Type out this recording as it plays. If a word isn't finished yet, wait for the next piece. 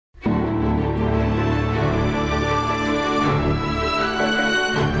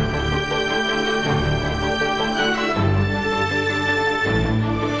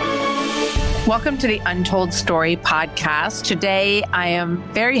Welcome to the Untold Story podcast. Today, I am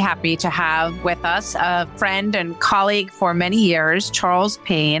very happy to have with us a friend and colleague for many years, Charles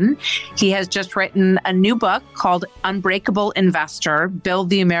Payne. He has just written a new book called Unbreakable Investor, Build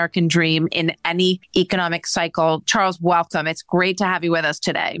the American Dream in Any Economic Cycle. Charles, welcome. It's great to have you with us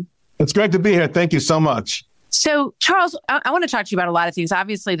today. It's great to be here. Thank you so much. So, Charles, I want to talk to you about a lot of things.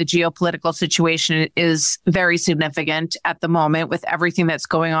 Obviously, the geopolitical situation is very significant at the moment with everything that's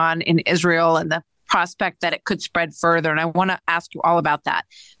going on in Israel and the prospect that it could spread further. And I want to ask you all about that.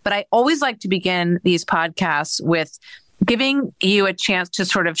 But I always like to begin these podcasts with giving you a chance to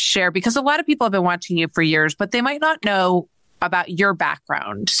sort of share, because a lot of people have been watching you for years, but they might not know about your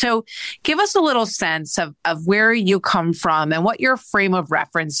background. So give us a little sense of where you come from and what your frame of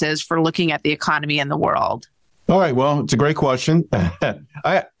reference is for looking at the economy and the world. All right. Well, it's a great question. I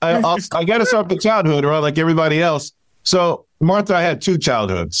got to start with childhood, right? Like everybody else. So, Martha, I had two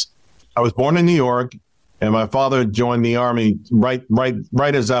childhoods. I was born in New York, and my father joined the Army right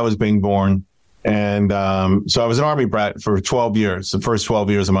as I was being born. And so I was an Army brat for 12 years, the first 12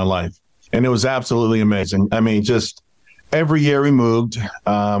 years of my life. And it was absolutely amazing. I mean, just every year we moved,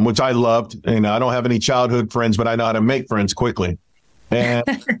 which I loved. You know, I don't have any childhood friends, but I know how to make friends quickly. And,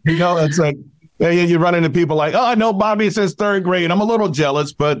 you know, it's like, you run into people like, oh, I know Bobby since third grade. I'm a little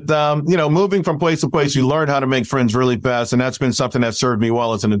jealous, but, you know, moving from place to place, you learn how to make friends really fast. And that's been something that served me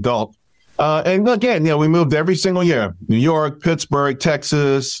well as an adult. And again, you know, we moved every single year. New York, Pittsburgh,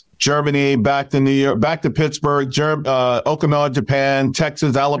 Texas, Germany, back to New York, back to Pittsburgh, Okinawa, Japan,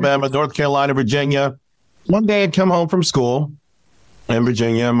 Texas, Alabama, North Carolina, Virginia. One day I'd come home from school in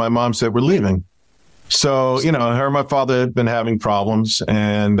Virginia, and my mom said, we're leaving. So, you know, her and my father had been having problems.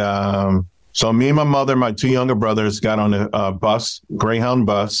 And so me and my mother, my two younger brothers, got on a bus, Greyhound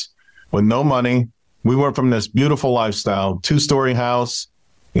bus, with no money. We went from this beautiful lifestyle, 2-story house.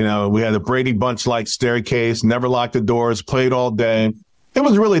 You know, we had a Brady Bunch-like staircase, never locked the doors, played all day. It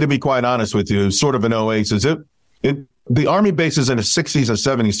was really, to be quite honest with you, sort of an oasis. The Army bases in the 60s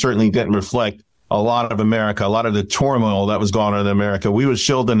and 70s certainly didn't reflect a lot of America, a lot of the turmoil that was going on in America. We were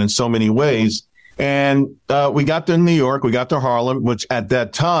shielded in so many ways. And we got to New York, we got to Harlem, which at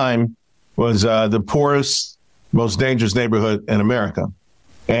that time was the poorest, most dangerous neighborhood in America.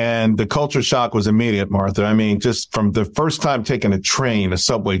 And the culture shock was immediate, Martha. I mean, just from the first time taking a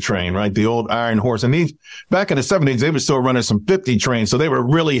subway train, right? The old iron horse. And these, back in the 70s, they were still running some 50 trains. So they were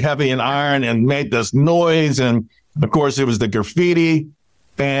really heavy in iron and made this noise. And of course, it was the graffiti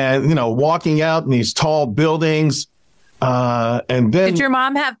and, you know, walking out in these tall buildings. And then. Did your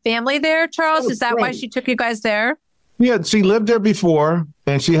mom have family there, Charles? Is that why she took you guys there? Yeah, she lived there before,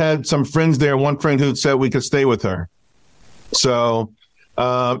 and she had some friends there. One friend who said we could stay with her. So, you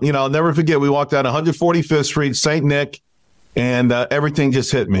know, I'll never forget. We walked out 145th Street, St. Nick, and everything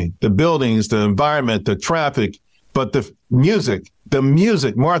just hit me. The buildings, the environment, the traffic, but the music,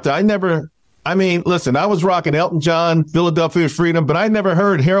 Martha, listen, I was rocking Elton John, Philadelphia Freedom, but I never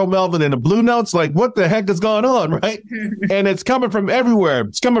heard Harold Melvin and the Blue Notes. Like, what the heck is going on, right? And it's coming from everywhere.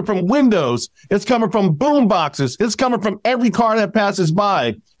 It's coming from windows. It's coming from boom boxes. It's coming from every car that passes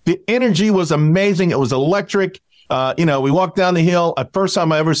by. The energy was amazing. It was electric. You know, we walked down the hill. The first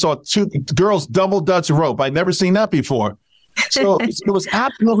time I ever saw two girls double Dutch rope. I'd never seen that before. So it was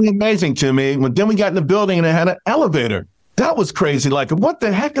absolutely amazing to me. Then we got in the building and it had an elevator. That was crazy. Like, what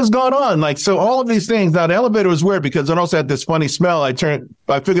the heck is going on? Like, so all of these things. Now, the elevator was weird because it also had this funny smell. I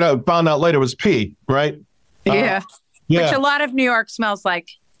found out later it was pee, right? Yeah. Which a lot of New York smells like.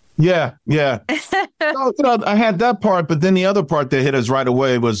 Yeah. So, you know, I had that part, but then the other part that hit us right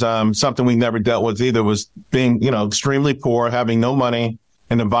away was something we never dealt with either, was being, you know, extremely poor, having no money,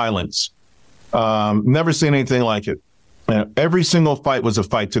 and the violence. Never seen anything like it. Every single fight was a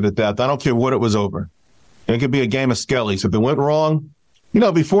fight to the death. I don't care what it was over. It could be a game of skellies. If it went wrong, you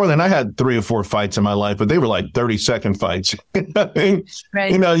know, before then I had 3 or 4 fights in my life, but they were like 30-second fights.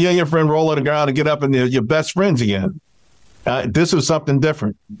 Right. You know, you and your friend roll on the ground and get up and you're best friends again. This was something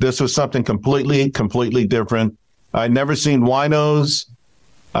different. This was something completely different. I'd never seen winos.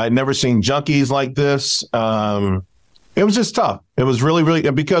 I'd never seen junkies like this. It was just tough. It was really,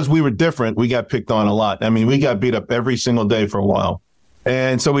 because we were different, we got picked on a lot. I mean, we got beat up every single day for a while.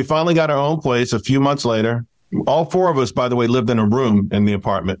 And so we finally got our own place a few months later. All 4 of us, by the way, lived in a room in the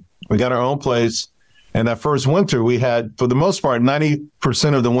apartment. We got our own place. And that first winter we had, for the most part,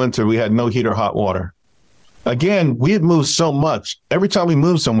 90% of the winter, we had no heat or hot water. Again, we had moved so much. Every time we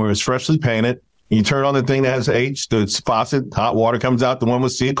moved somewhere, it's freshly painted. You turn on the thing that has H, the faucet, hot water comes out. The one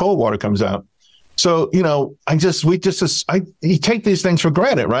with C, cold water comes out. So, you know, you take these things for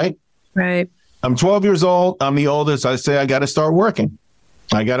granted, right? Right. I'm 12 years old. I'm the oldest. I say I got to start working.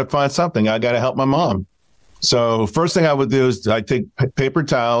 I got to find something. I got to help my mom. So first thing I would do is I take paper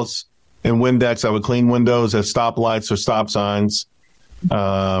towels and Windex. I would clean windows at stoplights or stop signs.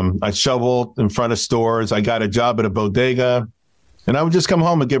 I shoveled in front of stores. I got a job at a bodega, and I would just come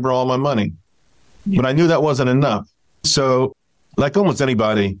home and give her all my money. But I knew that wasn't enough. So like almost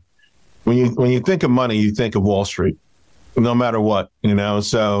anybody, when you think of money, you think of Wall Street, no matter what,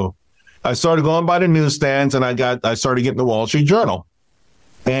 So I started going by the newsstands, and I started getting the Wall Street Journal.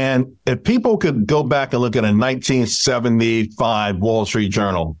 And if people could go back and look at a 1975 Wall Street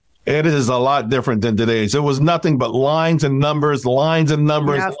Journal, it is a lot different than today's. It was nothing but lines and numbers.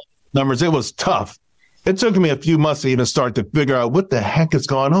 Yep. Numbers. It was tough. It took me a few months to even start to figure out what the heck is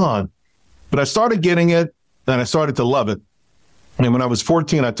going on. But I started getting it, and I started to love it. And when I was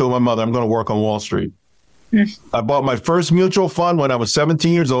 14, I told my mother, I'm going to work on Wall Street. I bought my first mutual fund when I was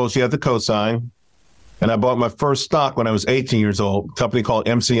 17 years old. She had the cosign. And I bought my first stock when I was 18 years old, a company called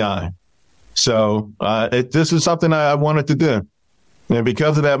MCI. So this is something I wanted to do. And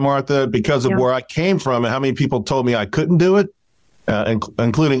because of that, Martha, because of where I came from and how many people told me I couldn't do it,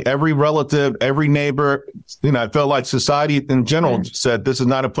 including every relative, every neighbor, I felt like society in general said, this is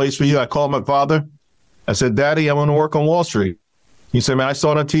not a place for you. I called my father. I said, Daddy, I want to work on Wall Street. He said, man, I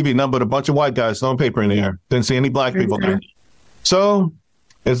saw it on TV, nothing but a bunch of white guys throwing paper in the air. Didn't see any black people there. So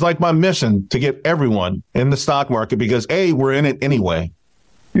it's like my mission to get everyone in the stock market because, A, we're in it anyway.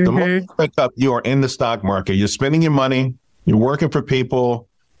 The more you pick up, you are in the stock market. You're spending your money. You're working for people.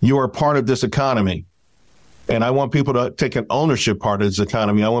 You are part of this economy. And I want people to take an ownership part of this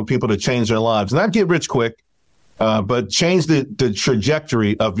economy. I want people to change their lives. Not get rich quick, but change the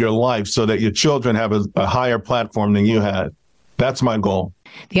trajectory of your life so that your children have a higher platform than you had. That's my goal.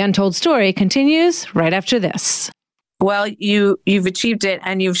 The Untold Story continues right after this. Well, you've achieved it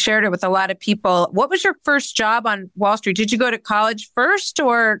and you've shared it with a lot of people. What was your first job on Wall Street? Did you go to college first,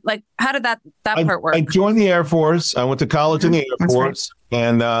 or how did that part work? I joined the Air Force. I went to college in the Air Force. Right.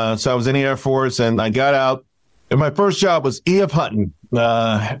 And so I was in the Air Force and I got out. And my first job was E.F. Hutton.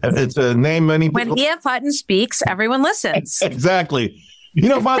 It's a name many people... When E.F. Hutton speaks, everyone listens. Exactly.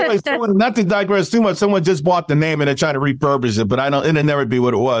 By the way, not to digress too much, someone just bought the name and they're trying to repurpose it, but it'll never be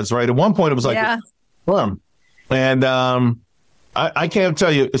what it was, right? At one point, it was like a firm. And I can't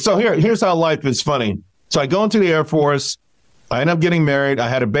tell you. So here's how life is funny. So I go into the Air Force. I end up getting married. I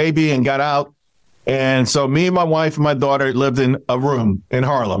had a baby and got out. And so me and my wife and my daughter lived in a room in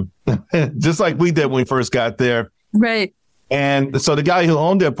Harlem, just like we did when we first got there. Right. And so the guy who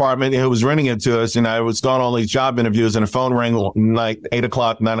owned the apartment, who was renting it to us, I was going on all these job interviews and the phone rang like 8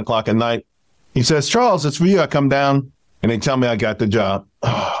 o'clock, 9 o'clock at night. He says, Charles, it's for you. I come down and they tell me I got the job.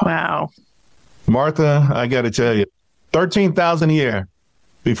 Wow. Martha, I got to tell you, $13,000 a year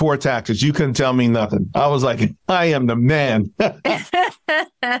before taxes. You couldn't tell me nothing. I was like, I am the man.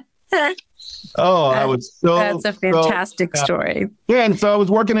 I was so. That's a fantastic story. Yeah, and so I was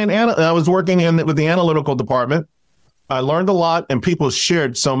working with the analytical department. I learned a lot, and people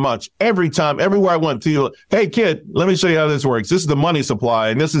shared so much. Everywhere I went to, hey kid, let me show you how this works. This is the money supply,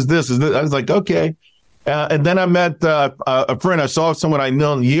 and this is this. I was like, okay. And then I met a friend. I saw someone I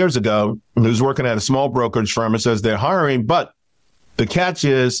known years ago who's working at a small brokerage firm and says they're hiring, but the catch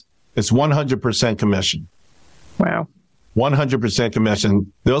is it's 100% commission. Wow. 100%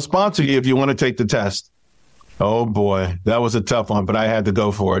 commission. They'll sponsor you if you want to take the test. Oh boy, that was a tough one, but I had to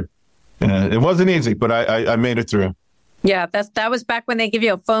go for it. It wasn't easy, but I made it through. Yeah, that was back when they give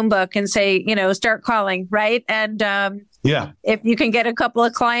you a phone book and say, start calling, right? And if you can get a couple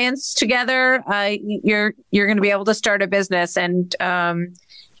of clients together, you're going to be able to start a business. And I'm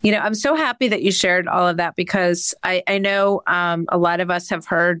so happy that you shared all of that because I know a lot of us have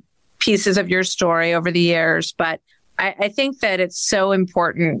heard pieces of your story over the years, but I think that it's so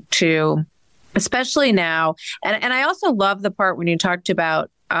important to, especially now. And I also love the part when you talked about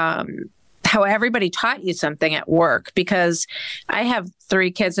how everybody taught you something at work, because I have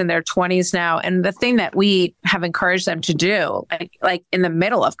 3 kids in their 20s now. And the thing that we have encouraged them to do, like in the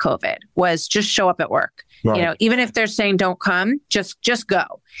middle of COVID, was just show up at work. Right. Even if they're saying don't come, just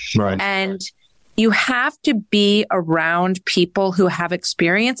go. Right. And you have to be around people who have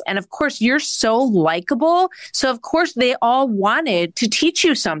experience. And of course, you're so likable. So of course, they all wanted to teach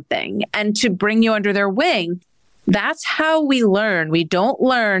you something and to bring you under their wing. That's how we learn. We don't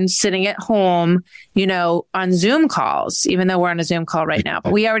learn sitting at home, on Zoom calls, even though we're on a Zoom call right now.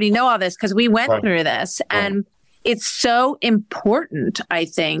 But we already know all this because we went through this. And it's so important, I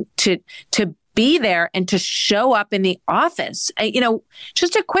think, to be there and to show up in the office.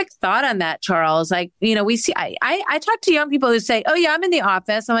 Just a quick thought on that, Charles. We see, I talk to young people who say, oh yeah, I'm in the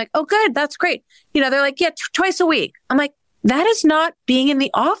office. I'm like, oh good, that's great. They're like, yeah, twice a week. I'm like, that is not being in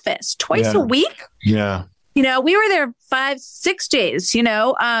the office twice a week. Yeah. We were there 5-6 days,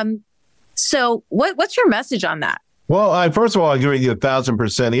 So what's your message on that? Well, first of all, I agree with you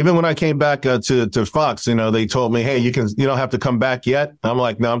 1,000%. Even when I came back to Fox, they told me, hey, you don't have to come back yet. I'm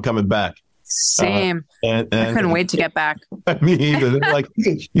like, no, I'm coming back. Same. And I couldn't wait to get back. Me either. Like,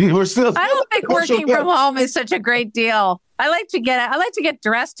 we're still. I don't think working from home is such a great deal. I like to get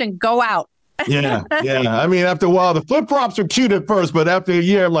dressed and go out. Yeah. I mean, after a while, the flip flops are cute at first, but after a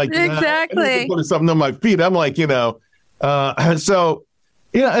year, I'm like, exactly. Putting something on my feet. I'm like, so.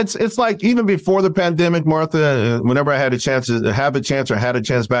 It's like even before the pandemic, Martha, whenever I had a chance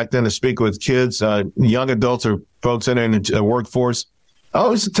back then to speak with kids, young adults or folks in the workforce, I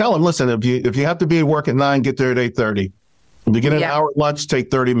always tell them, listen, if you have to be at work at 9, get there at 8:30. If you get an hour at lunch, take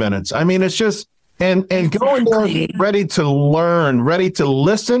 30 minutes. I mean, it's just, and going there ready to learn, ready to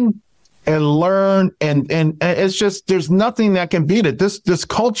listen and learn. And it's just, there's nothing that can beat it. This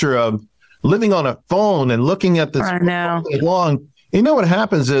culture of living on a phone and looking at this long. What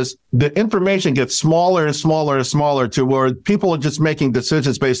happens is the information gets smaller and smaller and smaller to where people are just making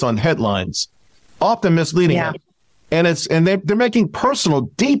decisions based on headlines, often misleading. Yeah. And they're making personal,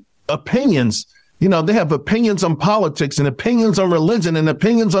 deep opinions. They have opinions on politics and opinions on religion and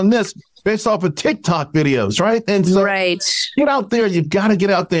opinions on this based off of TikTok videos, right? And so get out there. You've got to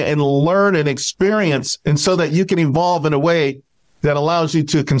get out there and learn and experience, and so that you can evolve in a way that allows you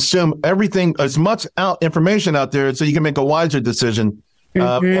to consume everything, as much information out there, so you can make a wiser decision.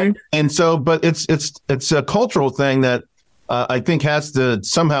 But it's a cultural thing that I think has to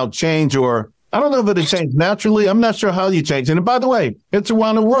somehow change, or I don't know if it'll change naturally. I'm not sure how you change it. And by the way, it's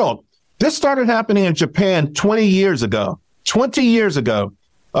around the world. This started happening in Japan 20 years ago. 20 years ago,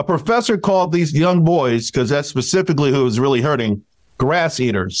 a professor called these young boys, because that's specifically who was really hurting, grass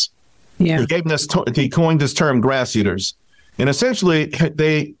eaters. Yeah. He coined this term, grass eaters. And essentially,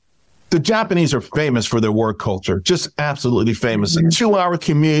 the Japanese are famous for their work culture, just absolutely famous. A 2-hour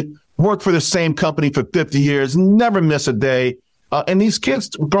commute, work for the same company for 50 years, never miss a day. And these kids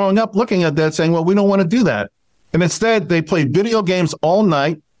growing up looking at that saying, well, we don't want to do that. And instead, they play video games all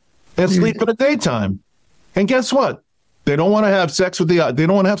night and sleep in the daytime. And guess what? They don't want to have sex they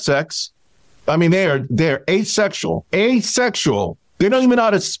don't want to have sex. I mean, they're asexual. Asexual. They don't even know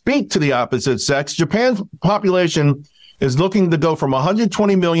how to speak to the opposite sex. Japan's population is looking to go from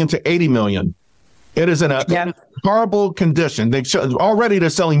 120 million to 80 million. It is in a horrible condition. They're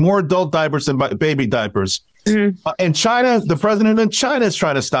selling more adult diapers than baby diapers. In China, the president in China is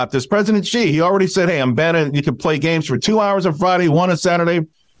trying to stop this. President Xi, he already said, hey, I'm banning, you can play games for 2 hours on Friday, 1 on Saturday.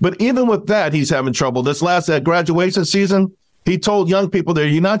 But even with that, he's having trouble. This last graduation season, he told young people there,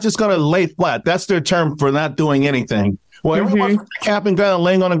 you're not just going to lay flat. That's their term for not doing anything. Well, everyone's capping down,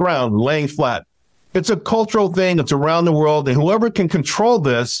 laying on the ground, laying flat. It's a cultural thing. It's around the world. And whoever can control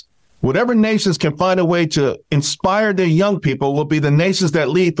this, whatever nations can find a way to inspire their young people, will be the nations that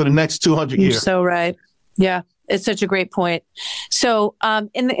lead for the next 200 years. You're so right. Yeah, it's such a great point. So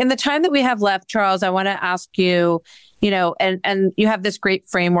in the time that we have left, Charles, I want to ask you, and you have this great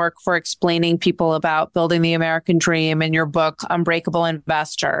framework for explaining people about building the American dream in your book, Unbreakable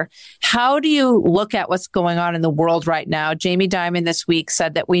Investor. How do you look at what's going on in the world right now? Jamie Dimon this week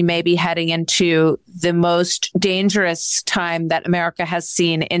said that we may be heading into the most dangerous time that America has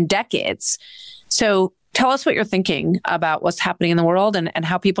seen in decades. So tell us what you're thinking about what's happening in the world and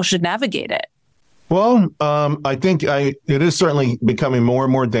how people should navigate it. Well, I think it is certainly becoming more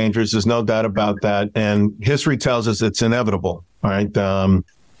and more dangerous. There's no doubt about that. And history tells us it's inevitable. All right.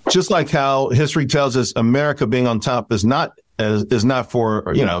 Just like how history tells us America being on top is not it's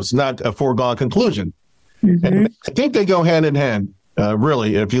not a foregone conclusion. And I think they go hand in hand,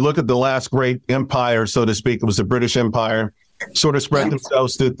 really. If you look at the last great empire, so to speak, it was the British Empire, sort of spread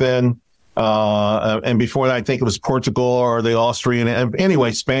themselves too thin. And before that, I think it was Portugal or the Austrian. And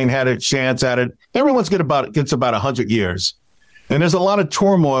anyway, Spain had a chance at it. Everyone's gets about 100 years. And there's a lot of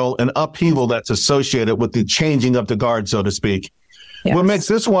turmoil and upheaval that's associated with the changing of the guard, so to speak. Yes. What makes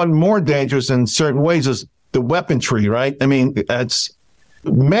this one more dangerous in certain ways is the weaponry, right? I mean, it's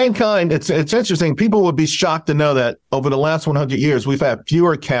mankind. It's interesting. People would be shocked to know that over the last 100 years, we've had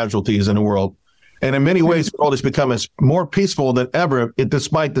fewer casualties in the world. And in many ways, the world has become more peaceful than ever,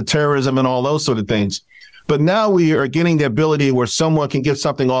 despite the terrorism and all those sort of things. But now we are getting the ability where someone can get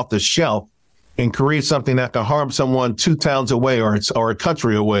something off the shelf and create something that can harm someone 2 towns away or a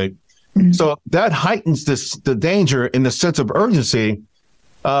country away. So that heightens the danger in the sense of urgency.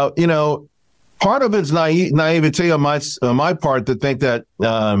 Part of it's naivety on my part to think that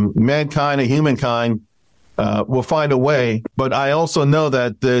mankind and humankind will find a way. But I also know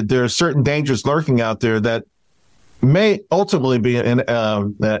that there are certain dangers lurking out there that may ultimately be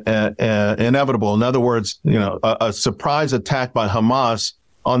inevitable. In other words, a surprise attack by Hamas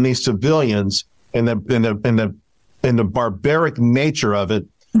on these civilians and the barbaric nature of it,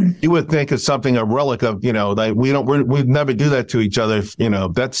 you would think is something, a relic of, like we'd never do that to each other.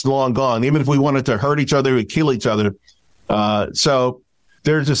 That's long gone. Even if we wanted to hurt each other, we'd kill each other. So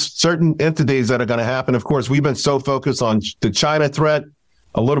there's just certain entities that are going to happen. Of course, we've been so focused on the China threat,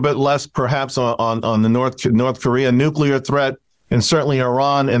 a little bit less perhaps on the North Korea nuclear threat, and certainly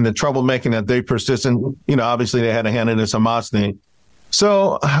Iran and the troublemaking that they persist in. Obviously they had a hand in this Hamas thing.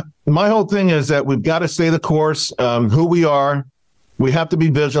 So my whole thing is that we've got to stay the course, who we are. We have to be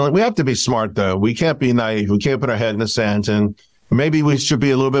vigilant. We have to be smart, though. We can't be naive. We can't put our head in the sand. And maybe we should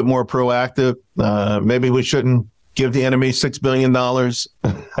be a little bit more proactive. Maybe we shouldn't give the enemy $6 billion.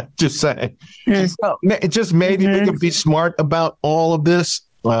 Just saying. So, just maybe we can be smart about all of this.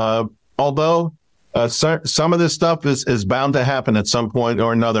 Although some of this stuff is bound to happen at some point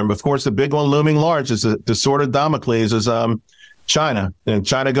or another. And of course, the big one looming large is the sword of Damocles is China. And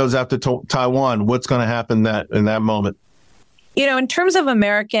China goes after Taiwan. What's going to happen in that moment? In terms of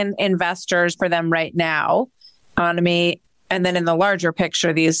American investors for them right now, economy, and then in the larger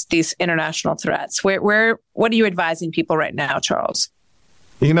picture, these international threats, what are you advising people right now, Charles?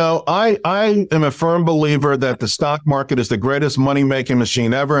 I am a firm believer that the stock market is the greatest money-making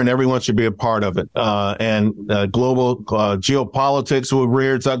machine ever, and everyone should be a part of it. And global geopolitics will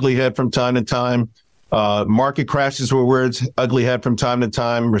rear its ugly head from time to time. Market crashes will rear its ugly head from time to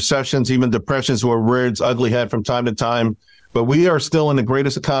time. Recessions, even depressions will rear its ugly head from time to time. But we are still in the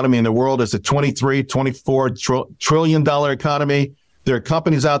greatest economy in the world. It's a $24 trillion economy. There are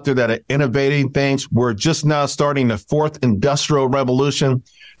companies out there that are innovating things. We're just now starting the fourth industrial revolution.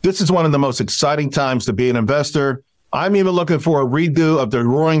 This is one of the most exciting times to be an investor. I'm even looking for a redo of the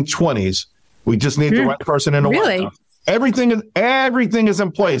Roaring '20s. We just need the right person in the White House. Everything is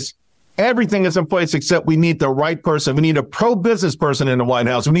in place. Everything is in place except we need the right person. We need a pro-business person in the White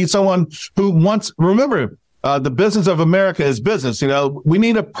House. We need someone who remember, the business of America is business. We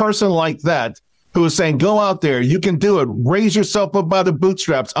need a person like that who is saying, go out there. You can do it. Raise yourself up by the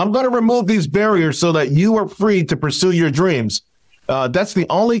bootstraps. I'm going to remove these barriers so that you are free to pursue your dreams. That's the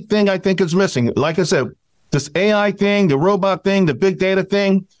only thing I think is missing. Like I said, this AI thing, the robot thing, the big data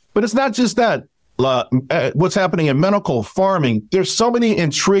thing. But it's not just that. What's happening in medical, farming. There's so many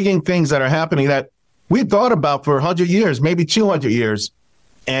intriguing things that are happening that we thought about for 100 years, maybe 200 years.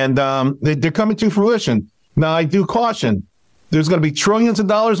 And they're coming to fruition. Now, I do caution, there's going to be trillions of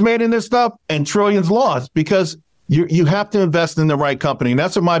dollars made in this stuff and trillions lost because you have to invest in the right company. And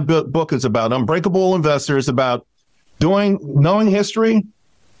that's what my book is about. Unbreakable Investor is about knowing history,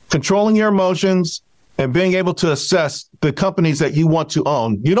 controlling your emotions, and being able to assess the companies that you want to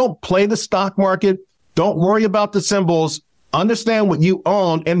own. You don't play the stock market. Don't worry about the symbols. Understand what you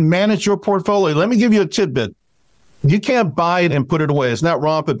own and manage your portfolio. Let me give you a tidbit. You can't buy it and put it away. It's not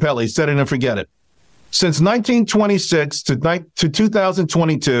Ron Papelli. Set it and forget it. Since 1926 to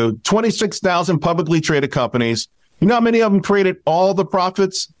 2022, 26,000 publicly traded companies. You know how many of them created all the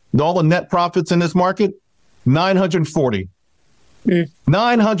profits, all the net profits in this market? 940.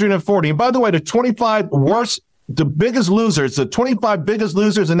 940. And by the way, the 25 biggest losers in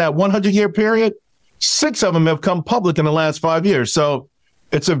that 100-year period, 6 of them have come public in the last 5 years. So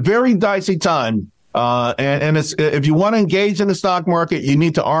it's a very dicey time. And it's, if you want to engage in the stock market, you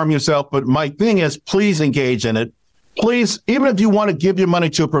need to arm yourself. But my thing is, please engage in it. Please, even if you want to give your money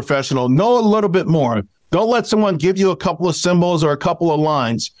to a professional, know a little bit more. Don't let someone give you a couple of symbols or a couple of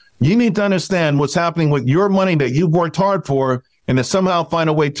lines. You need to understand what's happening with your money that you've worked hard for, and to somehow find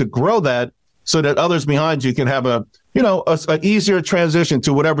a way to grow that so that others behind you can have an easier transition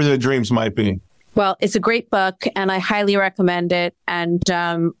to whatever their dreams might be. Well, it's a great book, and I highly recommend it. And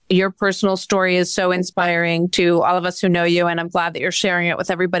your personal story is so inspiring to all of us who know you, and I'm glad that you're sharing it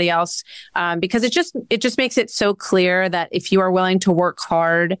with everybody else, because it just makes it so clear that if you are willing to work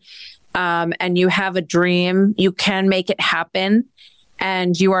hard and you have a dream, you can make it happen.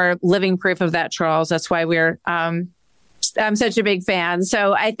 And you are living proof of that, Charles. That's why I'm such a big fan.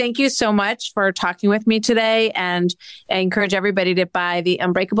 So I thank you so much for talking with me today, and I encourage everybody to buy The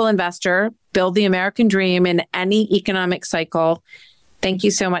Unbreakable Investor, Build the American Dream in any economic cycle. Thank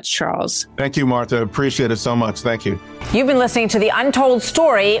you so much, Charles. Thank you, Martha. Appreciate it so much. Thank you. You've been listening to The Untold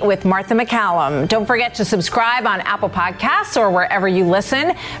Story with Martha McCallum. Don't forget to subscribe on Apple Podcasts or wherever you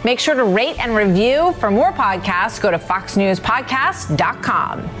listen. Make sure to rate and review. For more podcasts, go to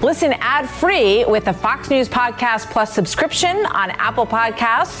foxnewspodcast.com. Listen ad-free with the Fox News Podcast Plus subscription on Apple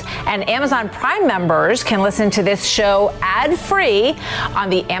Podcasts, and Amazon Prime members can listen to this show ad-free on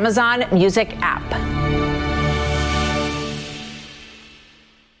the Amazon Music app.